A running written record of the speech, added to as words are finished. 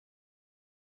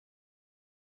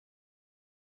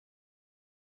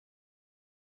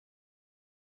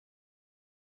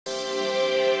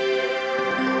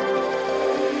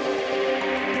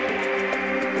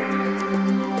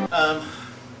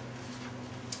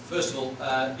First of all,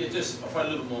 I'll probably a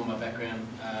little more on my background.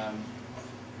 I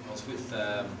was with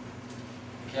the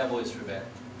Cowboys for about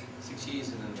 6 years,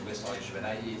 and then the West Tigers for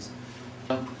about 8 years.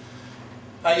 You know,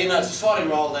 it's an exciting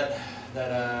role that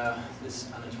this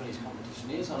under-20s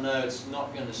competition is. I know it's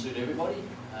not going to suit everybody,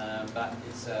 but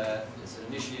it's an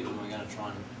initiative, and we're going to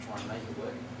try and make it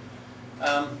work.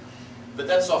 But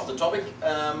that's off the topic.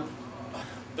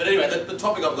 But anyway, the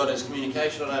topic I've got is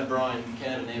communication. I know Brian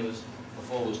Cannon there was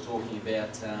talking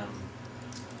about the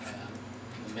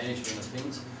management of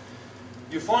things.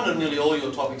 You'll find in nearly all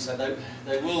your topics that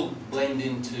they will blend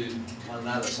into one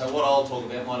another. So what I'll talk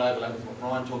about might overlap with what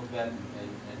Brian talked about, and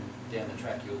down the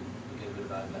track you'll get a bit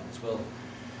of overlap as well.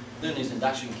 Doing these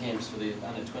induction camps for the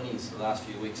under-20s the last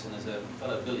few weeks, and there's a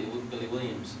fellow, Billy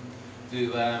Williams,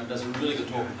 who does a really good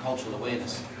talk on cultural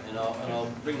awareness, and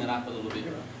I'll bring that up a little bit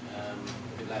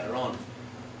later on.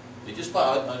 I just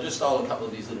stole a couple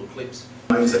of these little clips.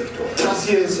 Sektor. Das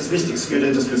hier ist das wichtigste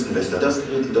Gerät des Küstenwächters. Das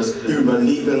Gerät des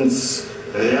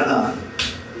Überlebensradar.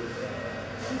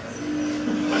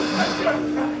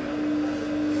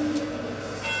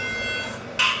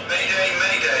 Mayday,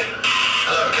 Mayday.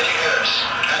 Hello, can you hear us?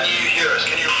 Can you hear us?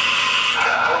 Can you...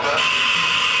 over.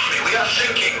 We are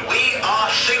sinking. We are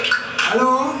sinking.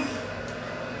 Hello?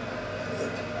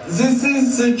 This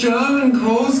is the German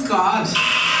Coast Guard.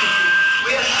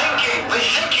 We are sinking. We're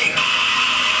sinking.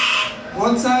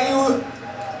 What are you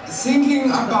thinking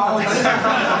about?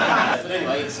 But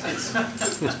anyway, it's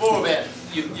more about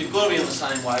you've got to be on the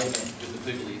same wavelength with the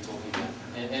people that you're talking about,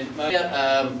 and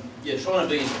yeah, trying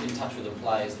to be in touch with the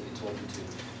players that you're talking to,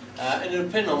 and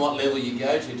depending on what level you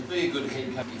go to be a good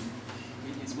head coach,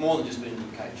 it's more than just being a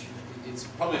good coach. It's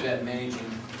probably about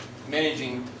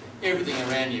managing everything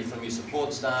around you, from your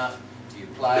support staff to your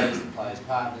players, the players'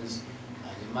 partners,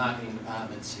 your marketing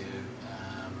departments,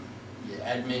 your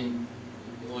admin,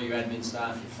 all your admin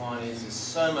staff, your finance. There's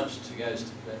so much that goes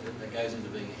into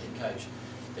being a head coach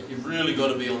that you've really got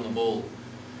to be on the ball.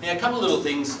 Now, a couple of little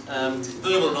things,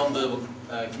 verbal and non-verbal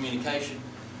communication.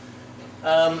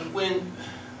 When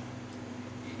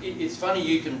it's funny,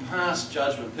 you can pass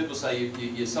judgment. People say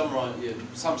you sum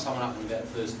someone up in about the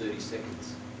first 30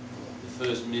 seconds, the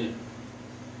first minute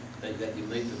that you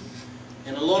meet them.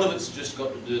 And a lot of it's just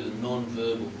got to do with the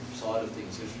non-verbal side of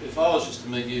things. If I was just to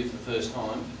meet you for the first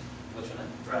time, what's your name?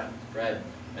 Brad. Brad.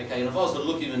 Okay, and if I was to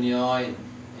look him in the eye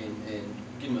and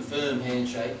give him a firm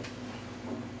handshake,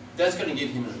 that's going to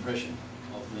give him an impression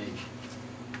of me.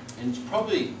 And it's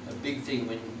probably a big thing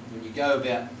when you go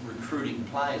about recruiting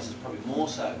players, it's probably more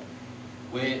so,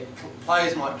 where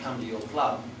players might come to your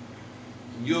club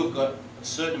and you've got a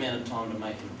certain amount of time to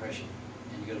make an impression.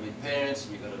 And you've got to meet parents,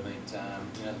 and you've got to meet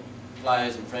you know,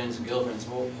 players and friends and girlfriends,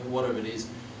 or whatever it is.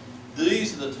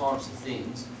 These are the types of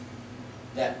things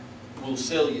that will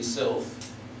sell yourself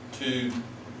to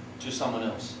someone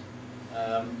else.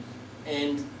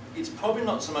 And it's probably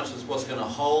not so much as what's going to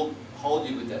hold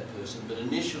you with that person, but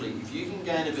initially, if you can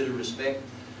gain a bit of respect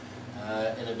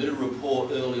and a bit of rapport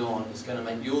early on, it's going to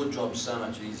make your job so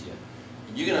much easier.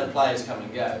 And you're going to have players come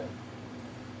and go.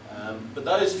 But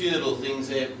those few little things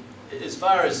there, as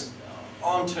far as,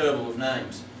 I'm terrible with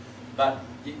names, but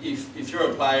if you're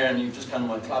a player and you've just come to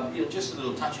my club, you know, just a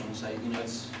little touching and say, you know,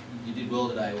 you did well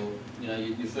today, or you know,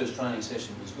 your first training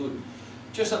session was good.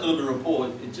 Just that little bit of rapport,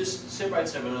 it just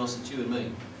separates everyone else. It's you and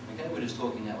me. Okay, we're just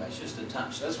talking that way. It's just a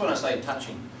touch. So that's when I say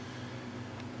touching.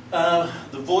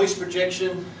 The voice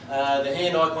projection, the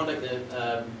hand-eye contact,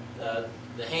 the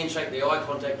handshake, the eye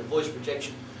contact, the voice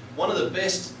projection. One of the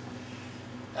best,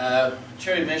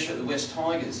 Cherry Mesher at the West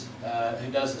Tigers, who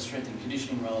does the strength and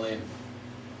conditioning role there.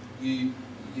 You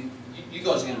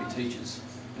guys are going to be teachers,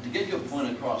 but to get your point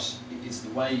across, it's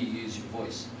the way you use your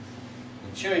voice.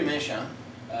 And Cherry Mesher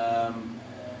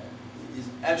is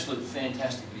absolutely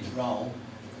fantastic at his role,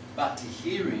 but to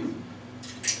hear him,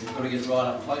 you've got to get right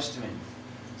up close to him.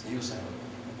 So he'll say, well,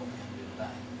 what are we going to do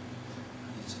today?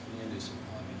 We're going to do some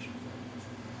dimension.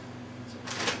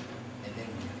 And then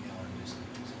we're going to go on and do some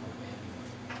band.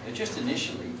 Now, just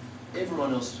initially,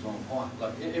 everyone else has gone quiet.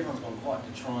 Like, everyone's gone quiet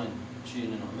to try and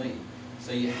tune in on me.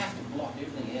 So you have to block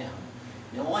everything out.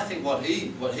 Now, I think what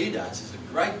he does is a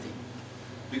great thing,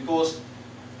 because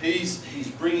he's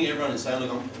bringing everyone and saying,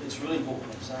 look, it's really important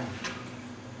what I'm saying.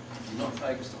 If you're not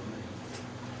focused on me,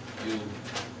 you'll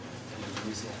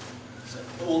miss out. So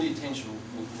all the attention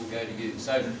will go to you.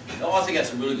 So I think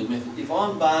that's a really good method. If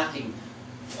I'm barking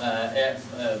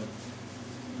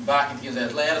things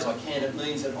as loud as I can, it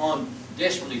means that I'm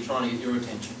desperately trying to get your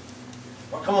attention.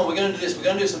 Well, come on, we're going to do this, we're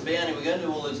going to do some bounding, we're going to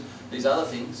do all these other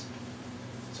things.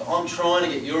 So I'm trying to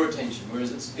get your attention,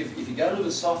 whereas if you go a little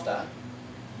bit softer,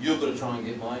 you've got to try and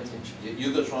get my attention.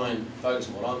 You've got to try and focus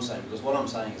on what I'm saying, because what I'm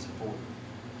saying is important.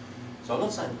 So I'm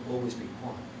not saying always be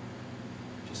quiet,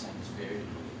 I'm just saying it's very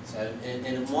important. So, and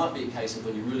it might be a case of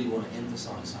when you really want to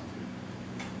emphasise something,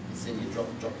 it's then you drop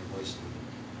your voice.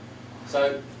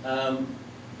 So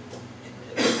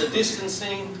the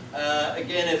distancing,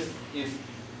 again, if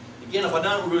I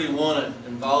don't really want to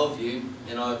involve you,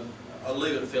 then I'll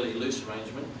leave it a fairly loose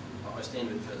arrangement. I stand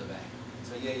a bit further back.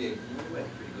 So yeah, you're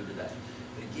working pretty good today.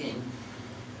 But again,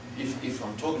 if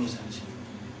I'm talking to somebody,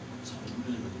 something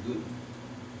really, really good,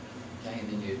 okay, and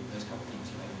then those couple of things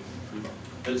you maybe can improve on.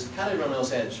 But it's cut everyone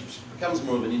else out. It becomes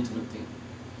more of an intimate thing.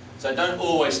 So don't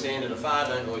always stand at a far.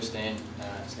 Don't always stand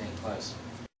close.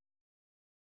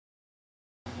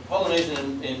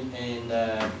 Polynesian and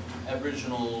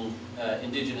Aboriginal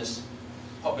Indigenous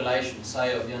population,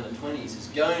 say of the under 20s, is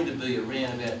going to be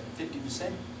around about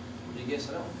 50%. Would you guess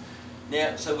that?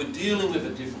 Now, so we're dealing with a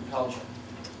different culture,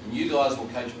 and you guys will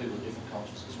coach people of different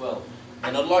cultures as well.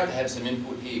 And I'd like to have some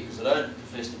input here, because I don't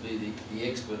profess to be the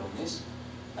expert on this.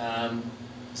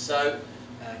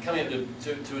 Coming up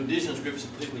to Indigenous groups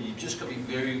of people, you've just got to be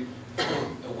very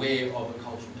aware of a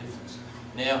cultural difference.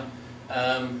 Now,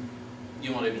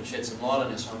 you might even shed some light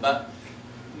on this one, but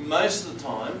most of the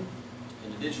time,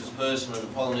 an Indigenous person and a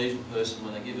Polynesian person,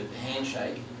 when they give a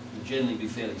handshake, will generally be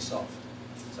fairly soft.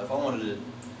 So if I wanted to,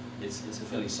 it's a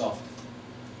fairly soft.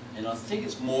 And I think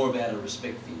it's more about a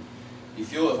respect thing.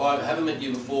 If I haven't met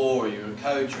you before, or you're a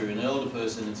coach or an elder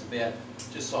person, it's about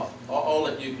just soft. I'll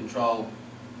let you control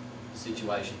the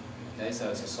situation. Okay, so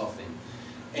it's a soft thing.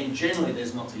 And generally,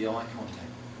 there's not the eye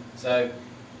contact. So,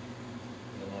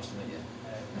 nice to meet you.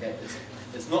 Okay,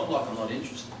 it's not like I'm not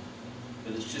interested,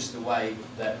 but it's just the way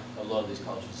that a lot of these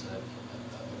cultures are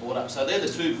brought up. So they're the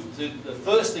two. The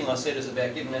first thing I said is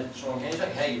about giving that strong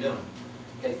handshake. How you doing?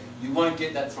 Okay, you won't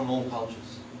get that from all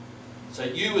cultures. So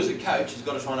you as a coach has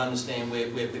got to try and understand where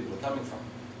people are coming from.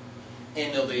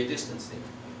 And there'll be a distance there.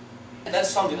 And that's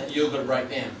something that you've got to break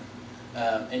down.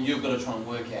 And you've got to try and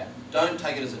work out. Don't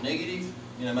take it as a negative,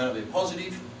 may not be a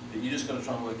positive, but you just got to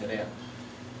try and work it out.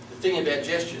 The thing about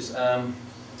gestures,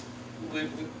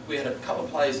 we had a couple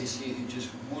of players this year who just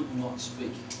would not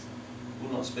speak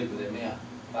with their mouth,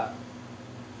 but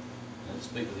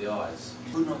speak with the eyes.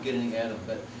 You could not get anything out of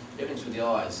them, but everything's with the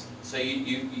eyes. So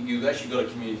you've actually got to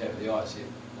communicate with the eyes here.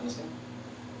 Understand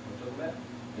what I'm talking about?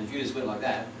 And if you just went like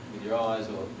that, with your eyes,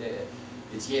 or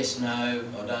it's yes, no,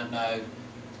 I don't know,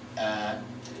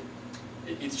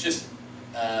 it's just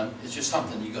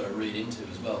something you've got to read into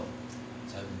as well.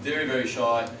 So very, very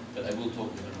shy, but they will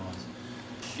talk with their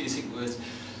eyes. Using words.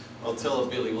 I'll tell a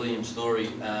Billy Williams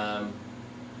story.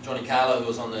 Johnny Carlo, who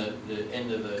was on the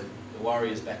end of the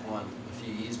Warriors back line a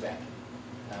few years back,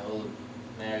 all the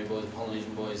Maori boys, the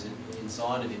Polynesian boys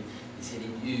inside of him, he said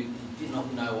he did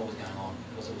not know what was going on,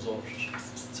 because it was all,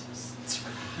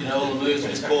 all the moves were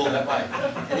just called that way.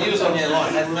 And he was on the other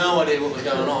line, had no idea what was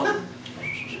going on.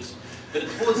 But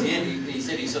towards the end, he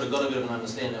said he sort of got a bit of an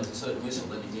understanding. There was a certain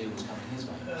whistle and he knew it was coming his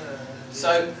way.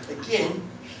 So again,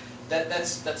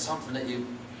 that's something that you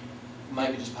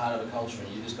maybe just part of a culture,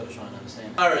 and you just got to try and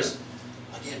understand. Whereas,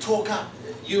 talk up.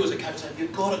 You as a coach,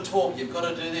 you've got to talk. You've got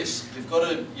to do this. You've got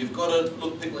to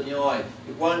look people in the eye.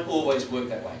 It won't always work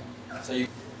that way. So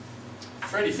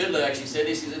Freddie Fiddler actually said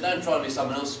this. He said, "Don't try to be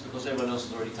someone else because everyone else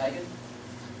is already taken."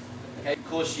 Okay, of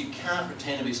course you can't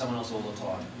pretend to be someone else all the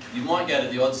time. You might go to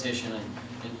the odd session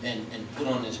and put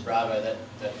on this bravo that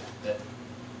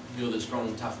you're the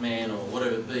strong, tough man or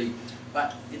whatever it be.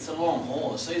 But it's a long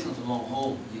haul. The season's a long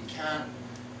haul. You can't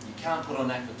put on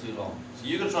that for too long. So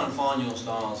you've got to try and find your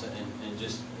styles and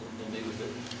just be with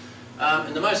it.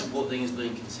 And the most important thing is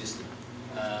being consistent.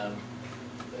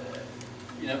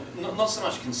 Not so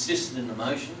much consistent in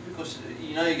emotion, because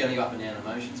you're going to go up and down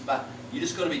emotions, but you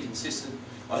just got to be consistent.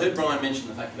 I heard Brian mention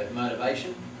the fact about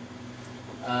motivation.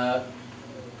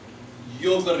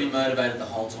 You've got to be motivated the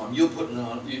whole time. You're putting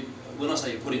on. When I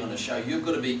say you're putting on a show, you've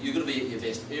got to be at your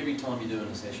best every time you're doing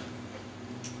a session.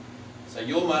 So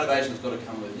your motivation's got to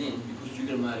come within, because you've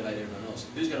got to motivate everyone else.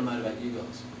 Who's going to motivate you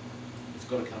guys? It's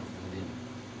got to come from within.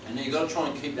 And then you've got to try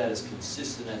and keep that as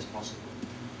consistent as possible.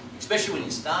 Especially when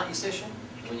you start your session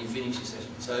and when you finish your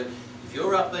session. So if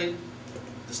you're upbeat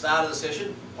at the start of the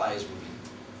session, players will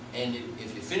be. And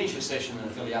if you finish your session in a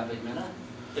fairly upbeat manner,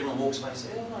 everyone walks away and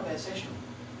says, "Oh, not a bad session."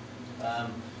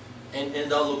 And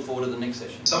they'll look forward to the next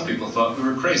session. Some people thought we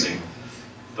were crazy,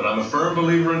 but I'm a firm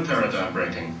believer in paradigm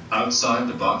breaking, outside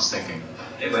the box thinking.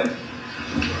 Amen.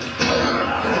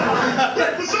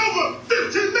 That was over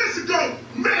 15 minutes ago,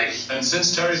 Mesh! And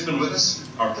since Terry's been with us,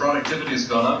 Our productivity has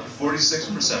gone up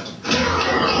 46%.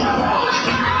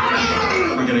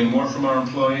 We're getting more from our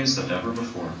employees than ever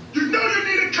before. You know you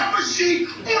need a cover sheet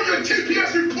on your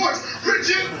TPS reports,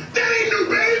 Bridget. That ain't new,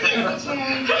 baby.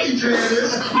 Hey,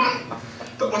 Janice.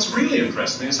 But what's really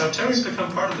impressed me is how Terry's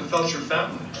become part of the Felcher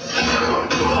family.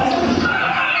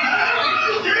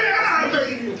 Yeah,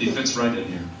 baby. He fits right in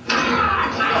here.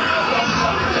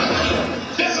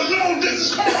 That's a long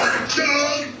distance card,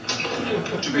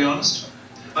 Doug. To be honest,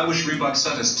 I wish Reebok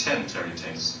sent us 10 Terry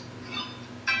Tates.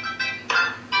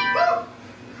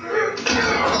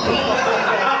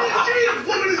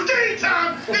 Woman, it's game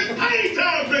time. It's pay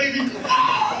time, baby.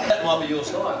 That might be your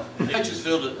style. Coaches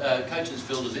feel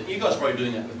it. You guys are probably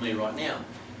doing that with me right now.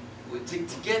 To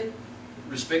get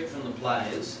respect from the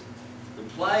players are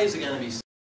going to be